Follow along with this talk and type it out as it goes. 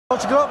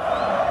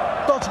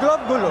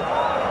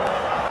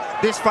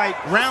This fight,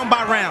 round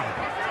by round.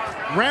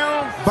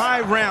 Round by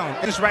round.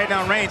 Just right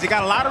down range. They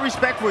got a lot of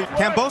respect for you.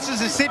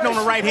 Kambosos is sitting on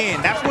the right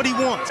hand. That's what he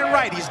wants.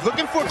 Right. He's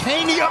looking for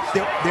Haney up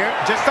there.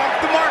 Just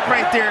off the mark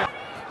right there.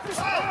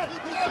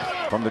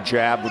 From the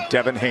jab with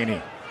Devin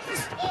Haney.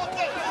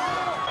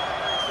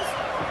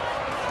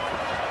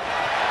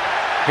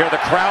 Here the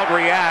crowd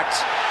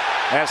reacts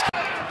as...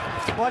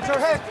 Watch your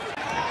head.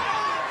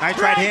 Nice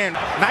right hand.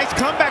 Nice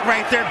comeback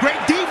right there.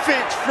 Great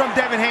defense from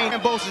Devin Haney.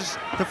 Kambosos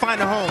to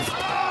find a home.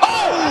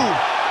 Oh!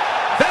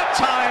 That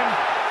time.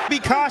 Be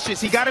cautious.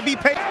 He got to be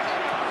patient.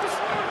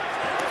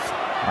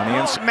 On the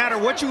inside. No matter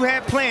what you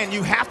have planned,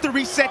 you have to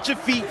reset your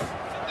feet.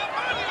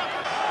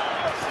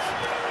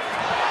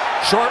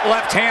 Short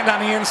left hand on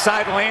the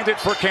inside landed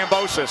for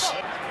Kambosos.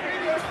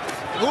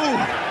 Ooh.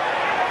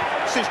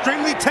 It's an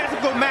extremely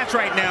technical match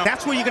right now.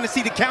 That's where you're going to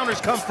see the counters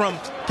come from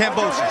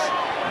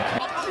Kambosos.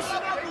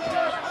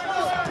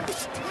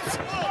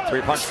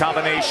 Three-punch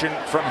combination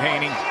from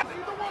Haney.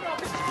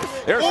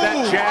 There's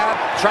that jab.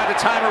 Try to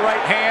time a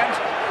right hand.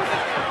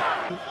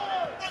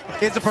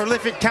 It's a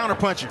prolific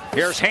counterpuncher.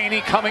 Here's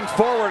Haney coming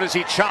forward as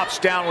he chops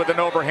down with an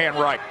overhand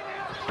right.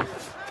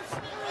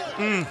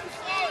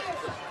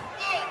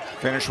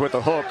 Finish with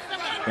the hook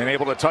and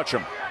able to touch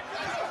him.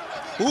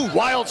 Ooh.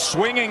 Wild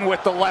swinging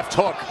with the left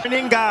hook.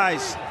 In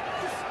guys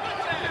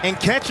and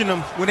catching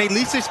them when they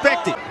least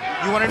expect it.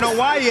 You want to know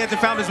why he hasn't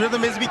found his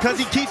rhythm? Is because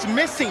he keeps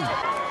missing.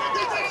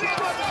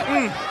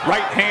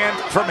 Right hand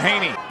from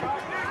Haney.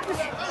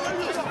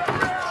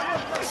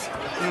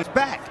 It's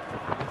back.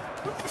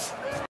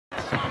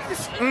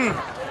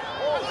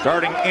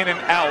 Darting in and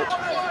out.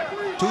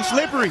 Too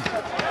slippery.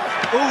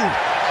 Ooh,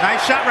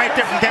 nice shot right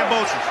there from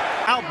Kambosos.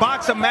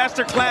 Outbox a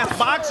masterclass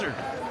boxer.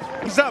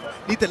 He's up.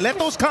 Need to let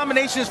those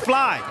combinations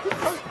fly.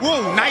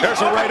 Whoa, nice.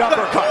 There's a right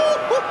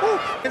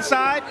uppercut.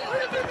 Inside.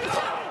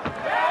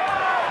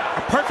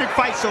 A perfect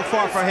fight so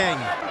far for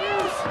Haney.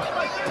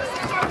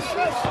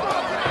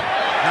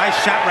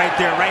 Nice shot right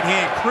there. Right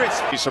hand,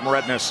 crisp. Some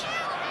redness.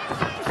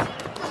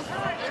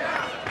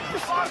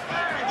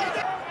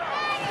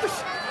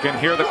 Can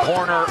hear the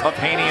corner of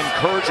Haney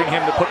encouraging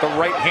him to put the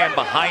right hand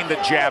behind the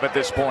jab at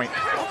this point.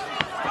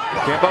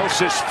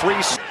 Kambosos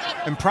free.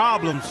 And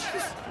problems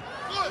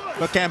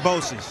for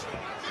Kambosos.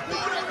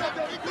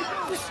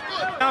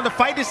 Now the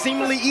fight is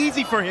seemingly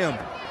easy for him.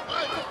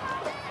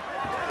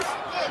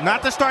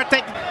 Not to start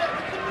taking.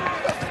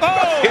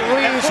 Oh! It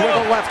leaves with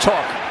a left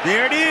hook.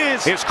 There it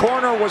is. His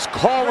corner was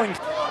calling.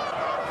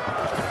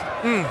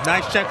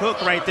 Nice check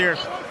hook right there.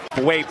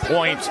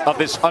 Waypoint of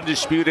this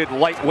undisputed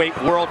lightweight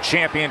world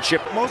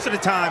championship. Most of the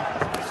time.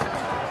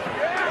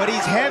 But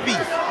he's heavy.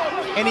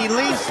 And he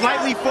leans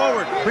slightly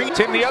forward.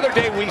 Tim, the other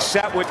day we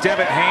sat with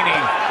Devin Haney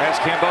as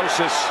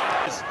Kambosos.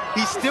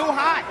 He's still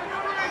hot.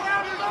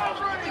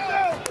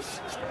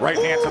 Right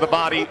hand to the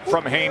body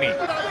from Haney.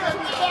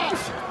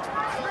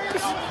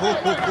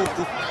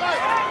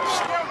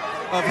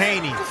 Of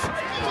Haney.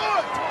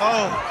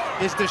 Oh,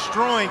 it's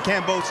destroying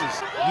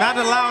Kambosos. Not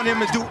allowing him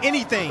to do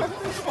anything. Ooh.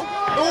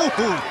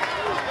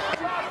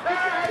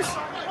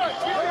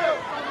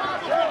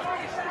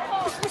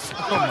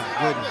 Oh my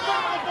goodness.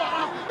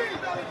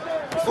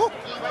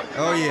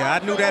 Oh yeah,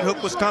 I knew that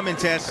hook was coming,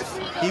 Tess.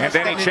 And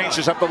then he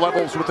changes up the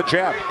levels with the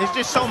jab. It's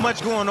just so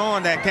much going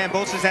on that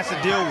Kambosos has to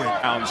deal with.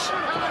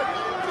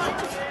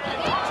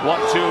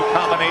 1-2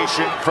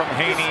 combination from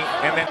Haney,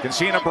 and then can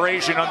see an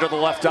abrasion under the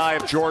left eye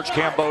of George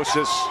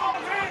Kambosos.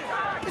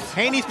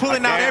 Haney's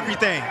pulling out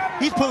everything.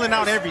 He's pulling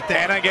out everything.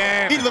 And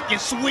again. He's looking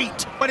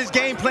sweet. But his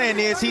game plan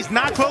is he's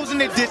not closing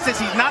the distance.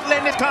 He's not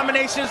letting his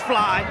combinations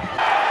fly.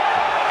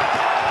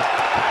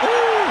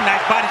 Ooh,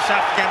 nice body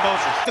shot for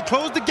Kambosos. To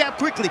close the gap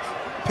quickly.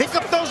 Pick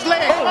up those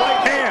legs. Oh,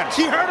 right hand.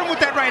 He hurt him with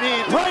that right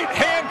hand. Right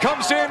hand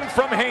comes in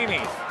from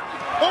Haney.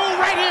 Oh,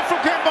 right hand from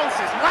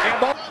Kambosos.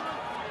 Wow.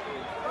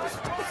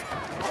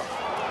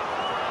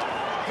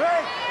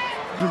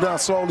 Down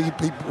slowly. He's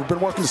been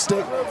working the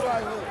stick.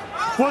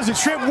 Was the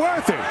trip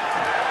worth it?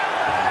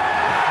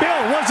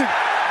 Bill, was it?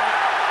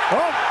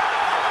 Oh.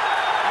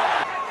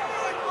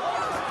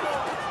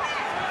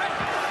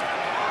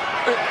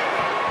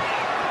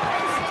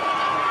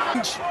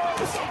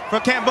 For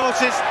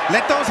Kambosos,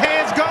 let those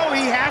hands go.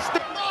 He has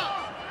to.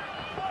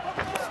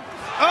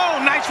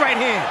 Oh, nice right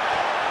hand.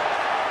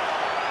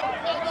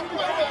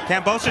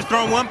 Kambosos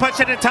throwing one punch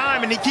at a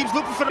time, and he keeps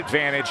looking for the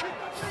advantage.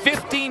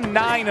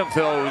 59 of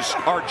those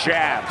are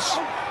jabs.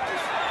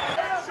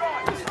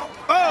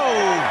 Oh,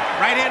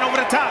 right hand over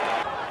the top.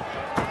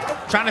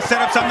 Trying to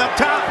set up something up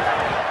top.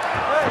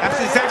 That's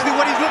exactly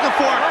what he's looking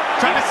for.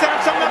 Trying to set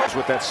up something up.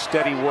 With that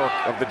steady work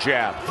of the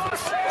jab.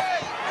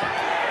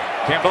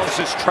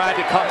 Kambosos tried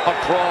to come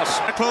across.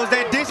 To close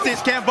that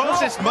distance.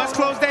 Kambosos must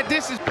close that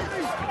distance.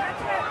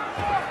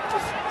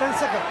 10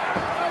 seconds.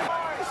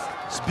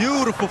 It's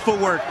beautiful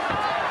footwork.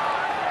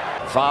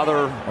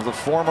 Father of the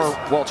former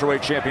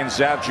welterweight champion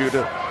Zav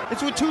Judah.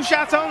 It's with 2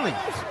 shots only.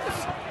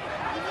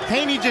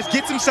 Haney just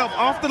gets himself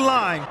off the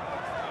line.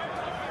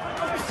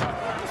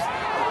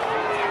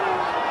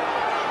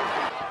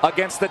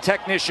 against the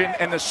technician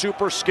and the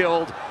super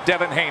skilled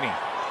Devin Haney.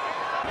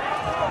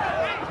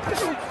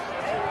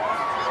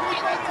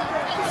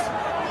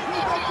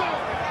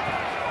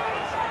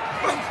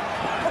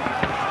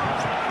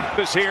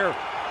 This here.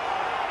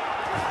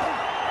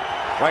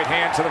 Right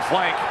hand to the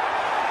flank.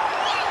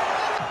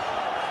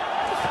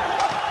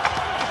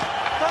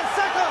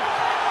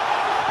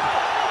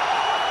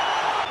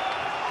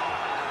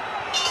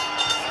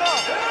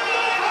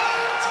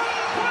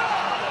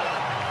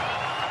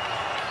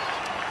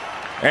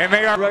 And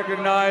they are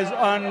recognized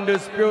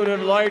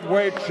undisputed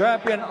lightweight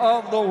champion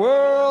of the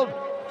world,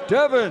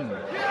 Devin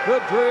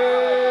the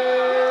Dream.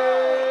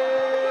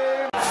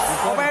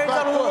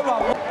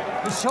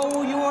 To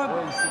show you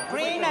a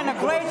green and a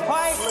great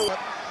fight.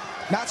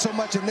 Not so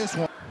much in this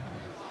one.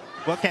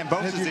 What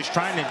Kambosos is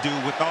trying to do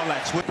with all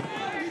that switch.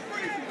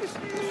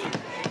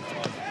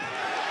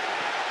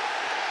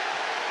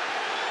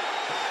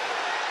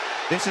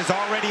 This is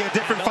already a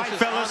different fight,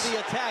 fellas. The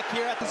attack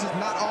here. This is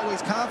not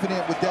always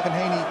confident with Devin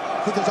Haney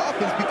with his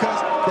offense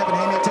because Devin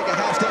Haney will take a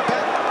half step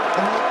back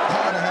and look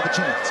hard to have a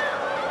chance.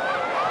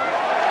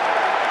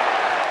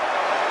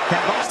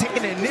 Kambosos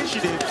taking the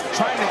initiative,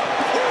 trying to.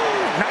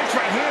 Ooh, nice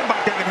right hand by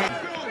Devin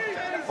Haney.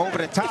 Over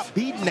the top,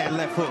 beating that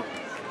left hook.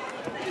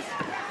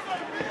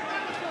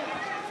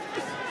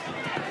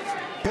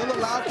 He'll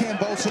allow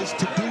Kambosos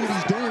to do what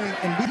he's doing,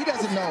 and he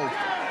doesn't know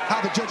how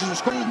the judges are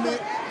scoring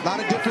it. A lot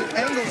of different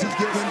angles he's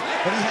given,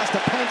 but he has to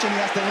punch and he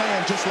has to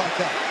land just like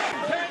that.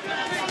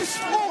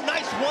 Oh,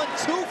 nice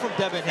 1-2 from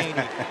Devin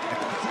Haney.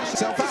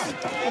 Self out.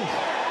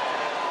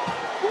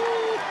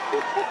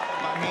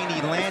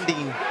 Haney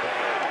landing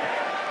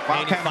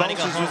while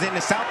Kambosos was in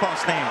the southpaw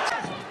stance.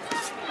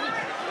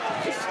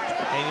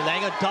 Haney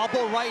laying a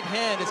double right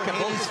hand as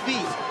Kambosos'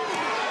 feet.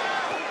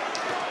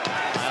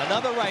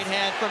 Another right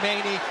hand from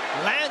Haney.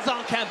 Lands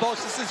on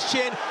Kambosos'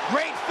 chin.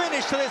 Great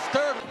finish to this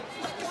third.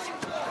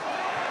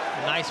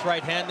 Nice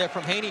right hand there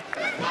from Haney.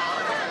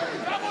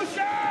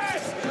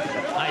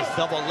 Nice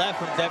double left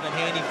from Devin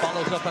Haney.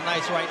 Follows up a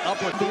nice right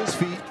upward. His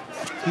feet.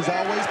 He's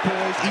always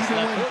poised. Even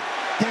when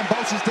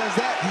Kambosos does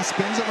that, he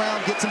spins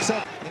around, gets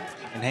himself.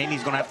 And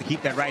Haney's going to have to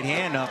keep that right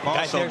hand up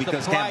also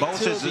because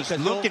Kambosos is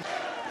looking.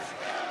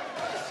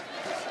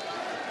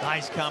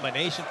 Nice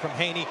combination from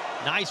Haney.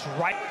 Nice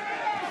right.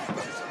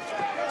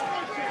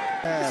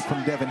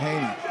 From Devin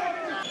Haney.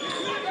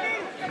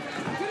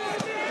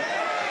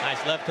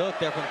 Nice left hook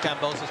there from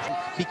Kambosos to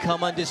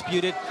become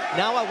undisputed.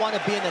 Now I want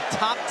to be in the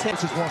top 10.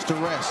 Just wants to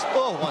rest.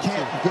 Oh,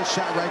 good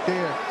shot right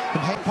there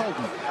from Haney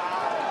Potent.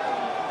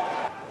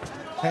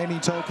 Haney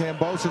told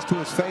Kambosos to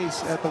his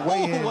face at the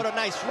weigh-in. What a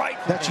nice right.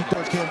 That you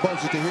thought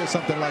Kambosos to hear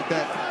something like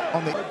that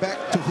on the back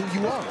to who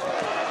you are.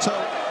 So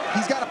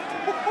he's got a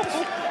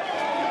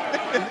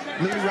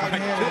lead right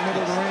hand in the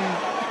middle of the ring,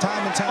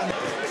 time and time.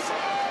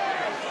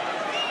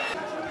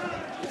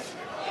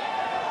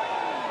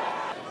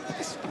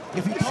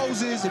 If he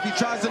poses, if he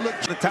tries to look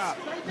to the top.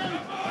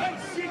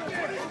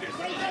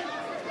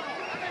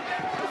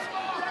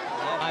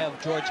 Eye of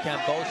George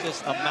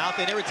Kambosos, a mouth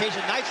and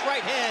irritation. Nice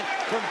right hand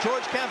from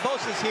George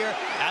Kambosos here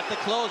at the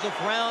close of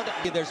round.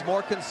 There's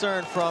more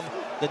concern from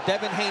the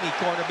Devin Haney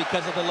corner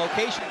because of the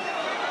location.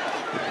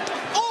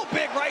 Oh,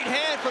 big right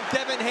hand from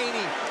Devin Haney.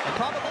 And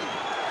probably...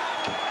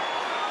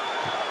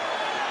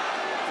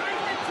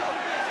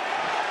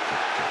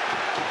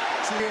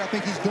 I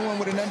think he's doing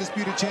what an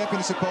undisputed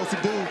champion is supposed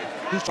to do.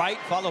 He's right,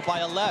 followed by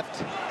a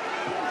left.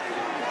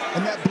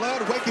 And that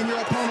blood waking your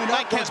opponent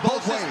up goes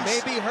both ways.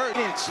 May be hurt.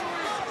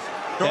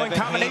 Throwing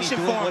combination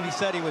for him. What he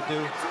said he would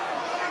do.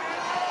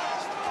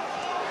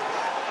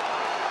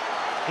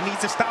 He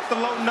needs to stop the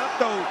loading up,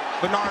 though,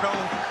 Bernardo,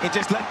 and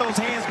just let those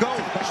hands go.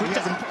 He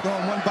hasn't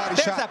thrown one body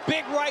shot. There's a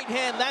big right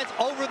hand lands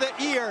over the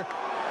ear.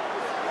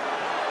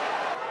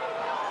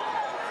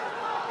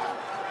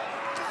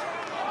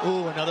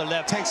 Ooh, another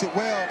left. Takes it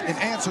well and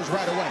answers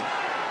right away.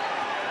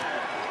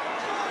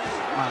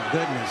 My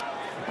goodness.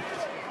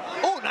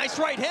 Oh, nice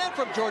right hand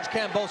from George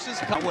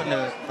Kambosos. I wasn't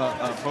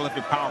a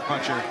prolific power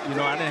puncher. You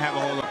know, I didn't have a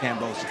whole lot of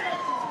Kambosos.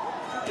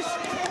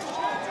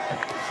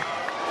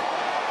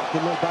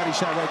 Good little body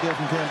shot right there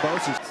from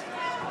Kambosos.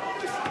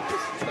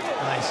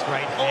 Nice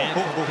right hand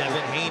from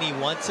Devin Haney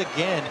once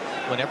again.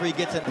 Whenever he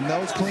gets in. And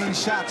those clean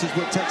shots is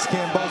what takes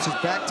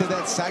Kambosos back to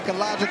that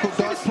psychological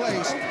dark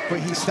place where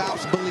he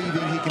stops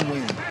believing he can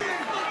win.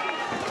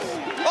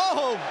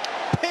 Oh,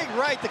 big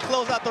right to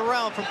close out the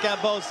round from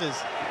Kambosos.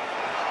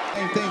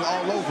 Same thing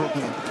all over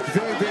again.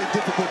 Very, very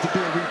difficult to do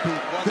a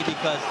repeat.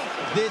 Because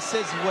this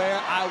is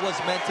where I was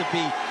meant to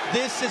be.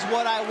 This is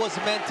what I was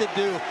meant to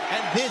do.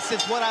 And this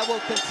is what I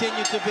will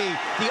continue to be.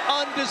 The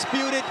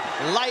undisputed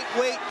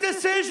lightweight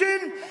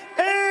Decision